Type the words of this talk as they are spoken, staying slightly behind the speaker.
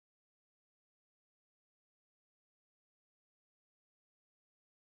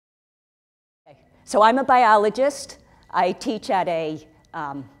So I'm a biologist. I teach at a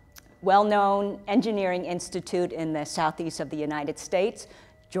well-known engineering institute in the southeast of the United States,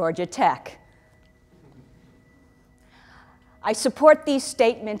 Georgia Tech. I support these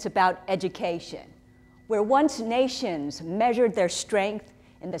statements about education, where once nations measured their strength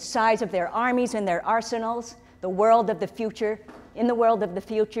in the size of their armies and their arsenals, in the world of the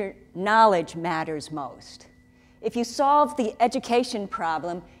future, knowledge matters most. If you solve the education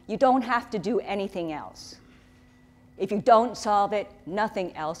problem, you don't have to do anything else. If you don't solve it,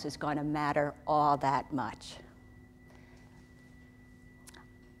 nothing else is going to matter all that much.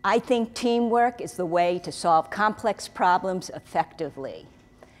 I think teamwork is the way to solve complex problems effectively.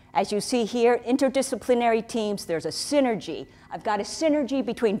 As you see here, interdisciplinary teams, there's a synergy. I've got a synergy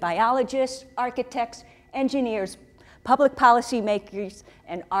between biologists, architects, engineers, public policy makers,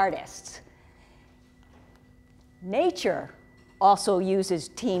 and artists. Nature also uses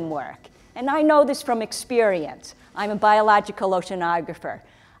teamwork, and I know this from experience. I'm a biological oceanographer.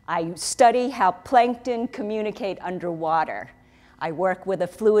 I study how plankton communicate underwater. I work with a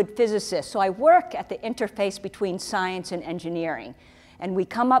fluid physicist, so I work at the interface between science and engineering, and we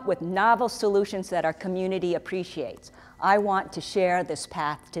come up with novel solutions that our community appreciates. I want to share this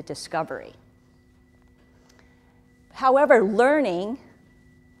path to discovery. However, learning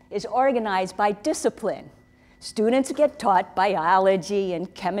is organized by discipline. Students get taught biology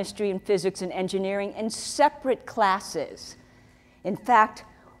and chemistry and physics and engineering in separate classes. In fact,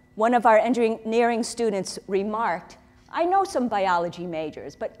 one of our engineering students remarked, I know some biology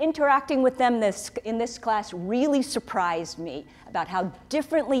majors, but interacting with them in this class really surprised me about how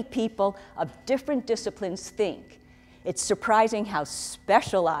differently people of different disciplines think. It's surprising how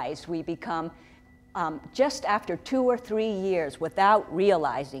specialized we become just after 2 or 3 years without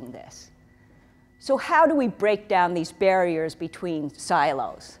realizing this. So how do we break down these barriers between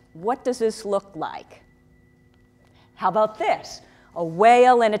silos? What does this look like? How about this? A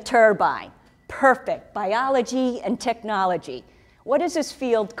whale and a turbine. Perfect. Biology and technology. What is this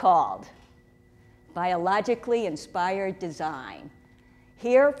field called? Biologically inspired design.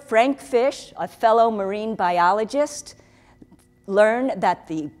 Here, Frank Fish, a fellow marine biologist, learned that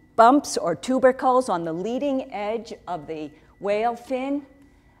the bumps or tubercles on the leading edge of the whale fin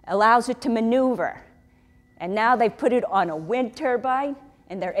allows it to maneuver. And now they put it on a wind turbine,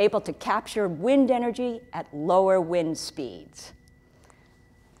 and they're able to capture wind energy at lower wind speeds.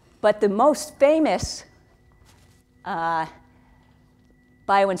 But the most famous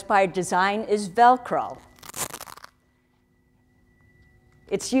bio-inspired design is Velcro.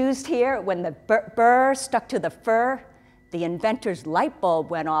 It's used here when the burr stuck to the fur. The inventor's light bulb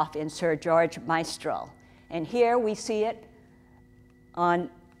went off in Sir George Mistral. And here we see it on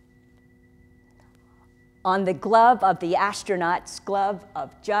the glove of the astronaut's glove of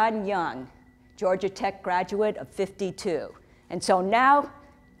John Young, Georgia Tech graduate of '52. And so now,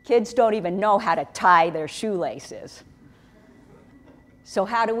 kids don't even know how to tie their shoelaces. So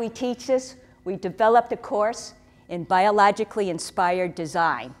how do we teach this? We developed a course in biologically inspired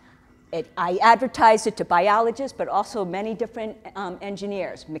design. I advertised it to biologists, but also many different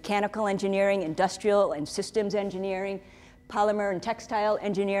engineers, mechanical engineering, industrial and systems engineering, polymer and textile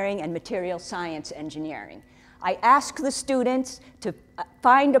engineering, and material science engineering. I ask the students to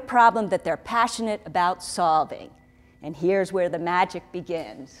find a problem that they're passionate about solving. And here's where the magic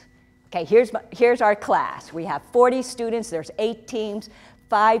begins. Okay, here's our class. We have 40 students, there's 8 teams,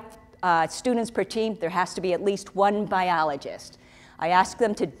 5 students per team. There has to be at least 1 biologist. I ask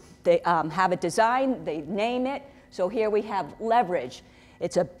them to have a design, they name it. So here we have leverage.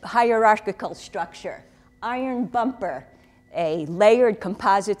 It's a hierarchical structure. Iron bumper, a layered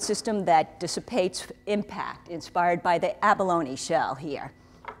composite system that dissipates impact, inspired by the abalone shell here.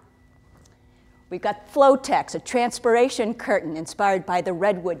 We've got Flotex, a transpiration curtain inspired by the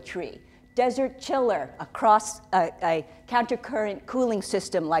redwood tree. Desert chiller, a countercurrent cooling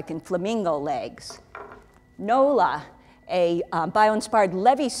system like in flamingo legs. NOLA, a bio-inspired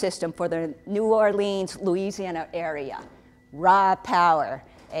levee system for the New Orleans, Louisiana area. Raw power,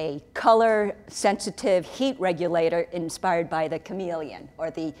 a color-sensitive heat regulator inspired by the chameleon, or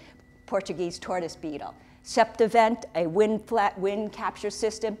the Portuguese tortoise beetle. Septivent, a flat wind capture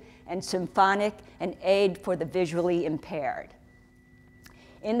system, and Symphonic, an aid for the visually impaired.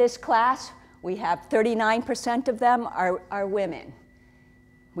 In this class, we have 39% of them are women.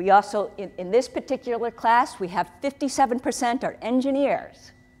 We also, in this particular class, we have 57% are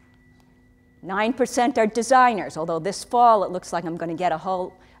engineers. 9% are designers, although this fall it looks like I'm going to get a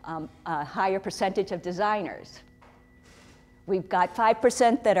higher percentage of designers. We've got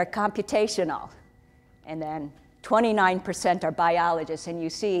 5% that are computational, and then 29% are biologists, and you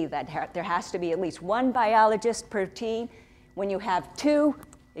see that there has to be at least one biologist per team. When you have two,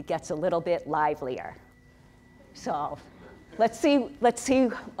 it gets a little bit livelier. So let's see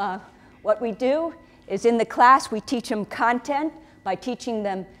what we do is in the class we teach them content by teaching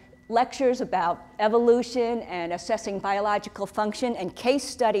them lectures about evolution and assessing biological function and case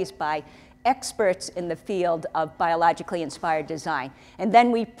studies by experts in the field of biologically inspired design. And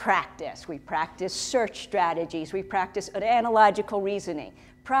then we practice. We practice search strategies. We practice analogical reasoning,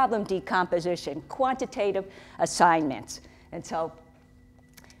 problem decomposition, quantitative assignments. And so,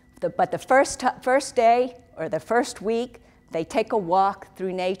 but the first day or the first week, they take a walk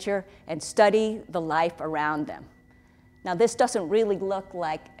through nature and study the life around them. Now, this doesn't really look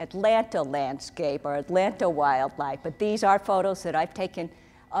like Atlanta landscape or Atlanta wildlife, but these are photos that I've taken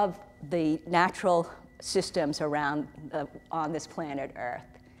of the natural systems around on this planet Earth.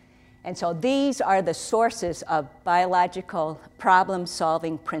 And so these are the sources of biological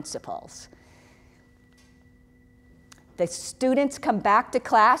problem-solving principles. The students come back to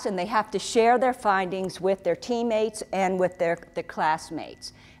class and they have to share their findings with their teammates and with their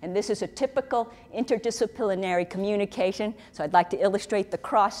classmates. And this is a typical interdisciplinary communication, so I'd like to illustrate the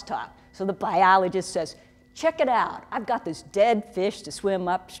crosstalk. So the biologist says, check it out, I've got this dead fish to swim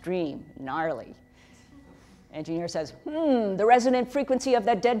upstream, gnarly. Engineer says, the resonant frequency of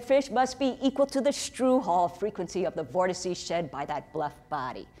that dead fish must be equal to the Struhall frequency of the vortices shed by that bluff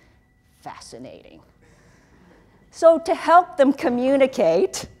body. Fascinating. So to help them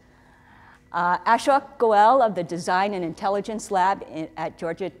communicate, Ashok Goel of the Design and Intelligence Lab at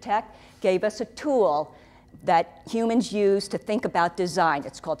Georgia Tech gave us a tool that humans use to think about design.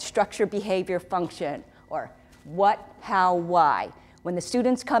 It's called structure, behavior, function, or what, how, why. When the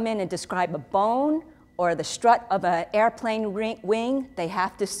students come in and describe a bone or the strut of an airplane wing, they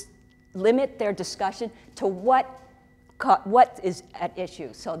have to limit their discussion to what is at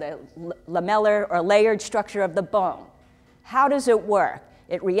issue. So the lamellar or layered structure of the bone. How does it work?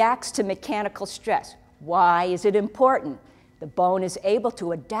 It reacts to mechanical stress. Why is it important? The bone is able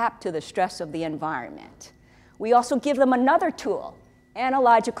to adapt to the stress of the environment. We also give them another tool,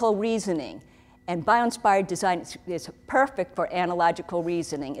 analogical reasoning. And bio-inspired design is perfect for analogical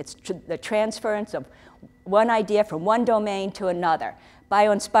reasoning. It's the transference of one idea from one domain to another.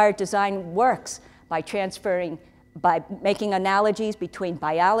 Bio-inspired design works by making analogies between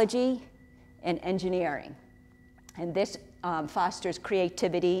biology and engineering. And this fosters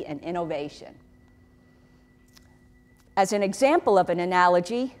creativity and innovation. As an example of an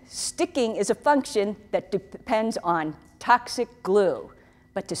analogy, sticking is a function that depends on toxic glue.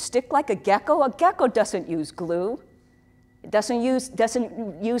 But to stick like a gecko doesn't use glue. It doesn't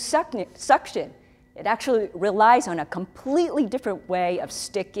use suction. It actually relies on a completely different way of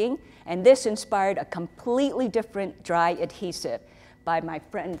sticking, and this inspired a completely different dry adhesive by my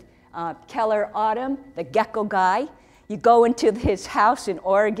friend Keller Autumn, the gecko guy. You go into his house in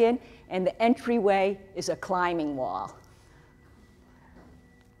Oregon, and the entryway is a climbing wall.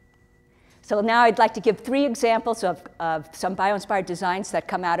 So now I'd like to give 3 examples of some bio-inspired designs that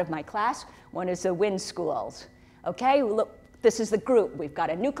come out of my class. One is the wind schools. Okay, look, this is the group. We've got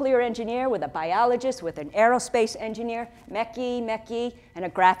a nuclear engineer with a biologist, with an aerospace engineer, mechie, and a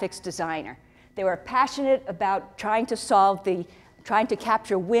graphics designer. They were passionate about trying to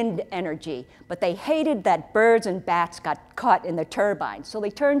capture wind energy, but they hated that birds and bats got caught in the turbines, so they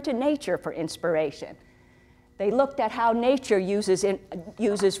turned to nature for inspiration. They looked at how nature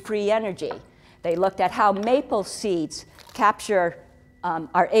uses free energy. They looked at how maple seeds are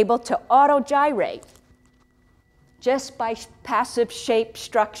able to auto-gyrate just by passive shape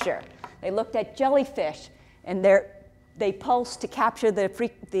structure. They looked at jellyfish, and they pulse to capture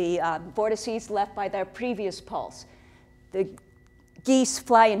the vortices left by their previous pulse. The geese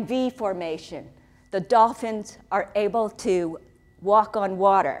fly in V formation. The dolphins are able to walk on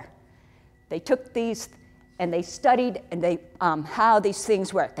water. They took these and they studied how these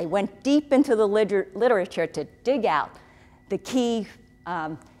things work. They went deep into the literature to dig out the key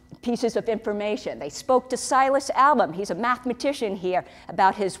pieces of information. They spoke to Silas Albom, he's a mathematician here,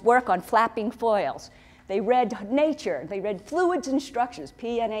 about his work on flapping foils. They read Nature, they read Fluids and Structures,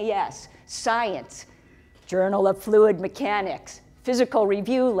 PNAS, Science, Journal of Fluid Mechanics, Physical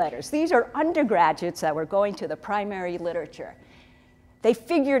Review Letters. These are undergraduates that were going to the primary literature. They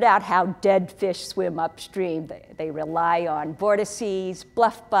figured out how dead fish swim upstream. They rely on vortices,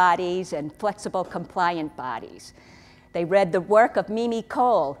 bluff bodies, and flexible compliant bodies. They read the work of Mimi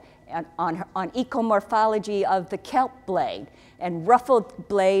Cole on ecomorphology of the kelp blade, and ruffled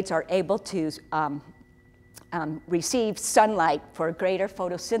blades are able to receive sunlight for greater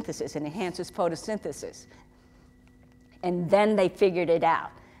photosynthesis and enhances photosynthesis. And then they figured it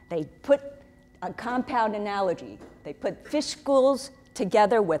out. They put a compound analogy. They put fish schools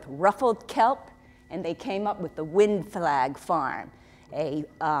together with ruffled kelp, and they came up with the wind flag farm, a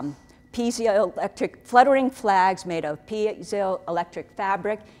piezoelectric fluttering flags made of piezoelectric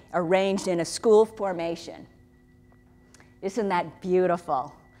fabric arranged in a school formation. Isn't that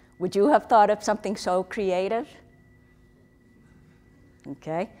beautiful? Would you have thought of something so creative?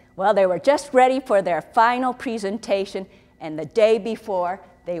 Okay. Well, they were just ready for their final presentation, and the day before,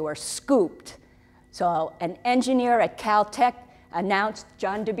 they were scooped. So an engineer at Caltech announced,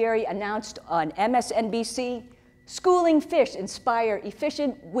 John DeBerry announced on MSNBC, schooling fish inspire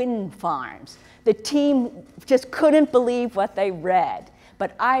efficient wind farms. The team just couldn't believe what they read.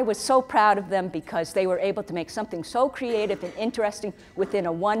 But I was so proud of them because they were able to make something so creative and interesting within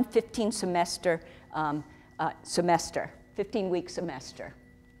a 15-week semester.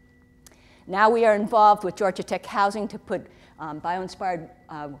 Now we are involved with Georgia Tech Housing to put bio-inspired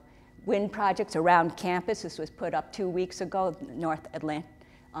wind projects around campus. This was put up 2 weeks ago, North Atlanta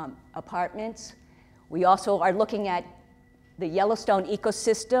apartments. We also are looking at the Yellowstone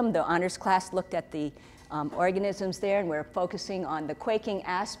ecosystem. The honors class looked at the organisms there, and we're focusing on the quaking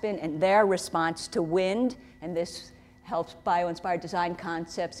aspen and their response to wind, and this helps bio-inspired design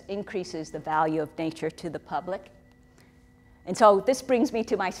concepts, increases the value of nature to the public. And so this brings me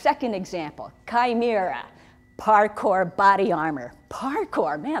to my second example, Chimera, parkour body armor.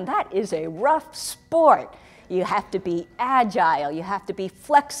 Parkour, man, that is a rough sport. You have to be agile, you have to be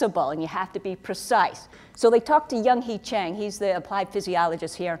flexible, and you have to be precise. So they talked to Young-Hee Chang, he's the applied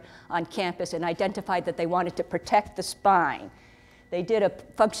physiologist here on campus, and identified that they wanted to protect the spine. They did a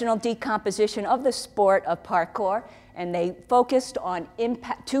functional decomposition of the sport of parkour, and they focused on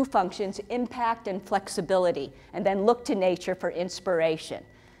two functions, impact and flexibility, and then looked to nature for inspiration.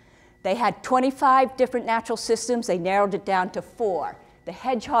 They had 25 different natural systems. They narrowed it down to 4. The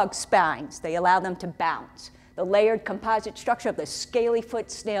hedgehog spines, they allow them to bounce. The layered composite structure of the scaly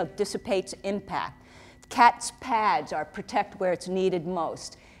foot snail dissipates impact. Cat's pads are protect where it's needed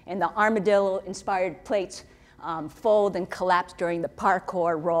most. And the armadillo-inspired plates fold and collapse during the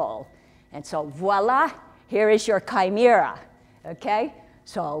parkour roll. And so voila, here is your chimera, okay?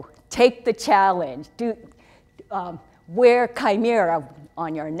 So take the challenge. Wear chimera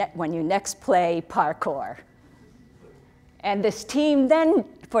on your when you next play parkour. And this team then,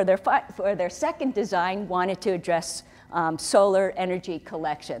 for their second design, wanted to address solar energy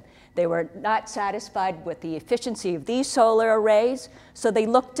collection. They were not satisfied with the efficiency of these solar arrays, so they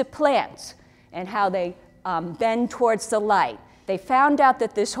looked to plants and how they bend towards the light. They found out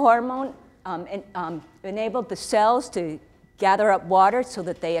that this hormone enabled the cells to gather up water so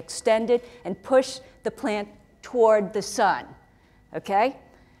that they extended and pushed the plant toward the sun, okay?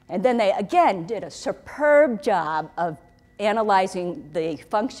 And then they, again, did a superb job of analyzing the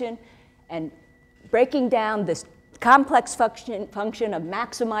function and breaking down this complex function of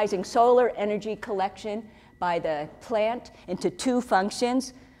maximizing solar energy collection by the plant into 2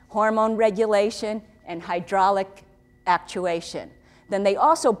 functions, hormone regulation and hydraulic actuation. Then they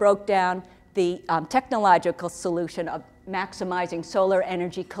also broke down the technological solution of maximizing solar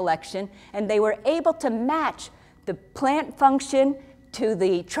energy collection, and they were able to match the plant function to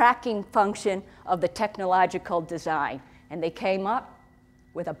the tracking function of the technological design. And they came up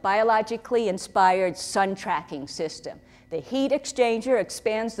with a biologically inspired sun tracking system. The heat exchanger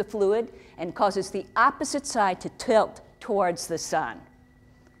expands the fluid and causes the opposite side to tilt towards the sun.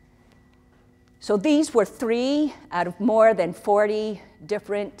 So these were 3 out of more than 40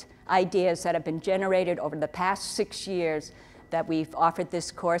 different ideas that have been generated over the past 6 years that we've offered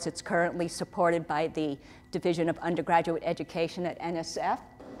this course. It's currently supported by the Division of Undergraduate Education at NSF.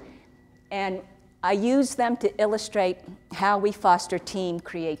 And I use them to illustrate how we foster team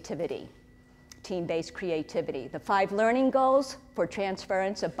creativity, team-based creativity. The 5 learning goals for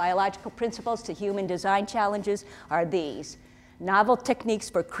transference of biological principles to human design challenges are these: novel techniques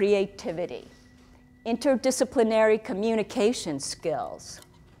for creativity, interdisciplinary communication skills,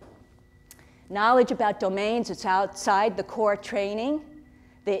 knowledge about domains that's outside the core training,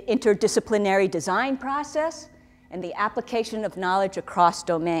 the interdisciplinary design process, and the application of knowledge across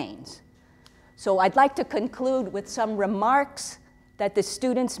domains. So I'd like to conclude with some remarks that the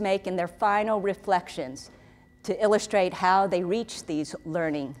students make in their final reflections to illustrate how they reach these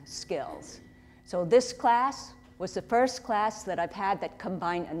learning skills. So this class was the first class that I've had that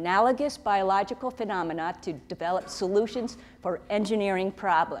combined analogous biological phenomena to develop solutions for engineering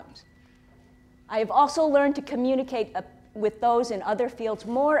problems. I have also learned to communicate with those in other fields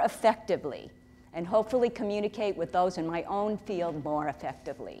more effectively, and hopefully communicate with those in my own field more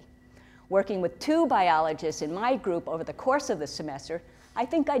effectively. working with 2 biologists in my group over the course of the semester, I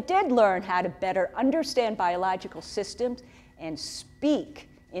think I did learn how to better understand biological systems and speak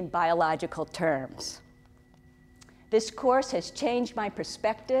in biological terms. This course has changed my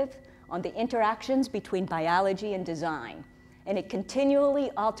perspective on the interactions between biology and design, and it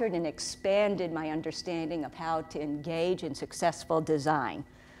continually altered and expanded my understanding of how to engage in successful design.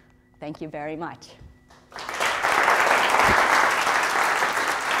 Thank you very much.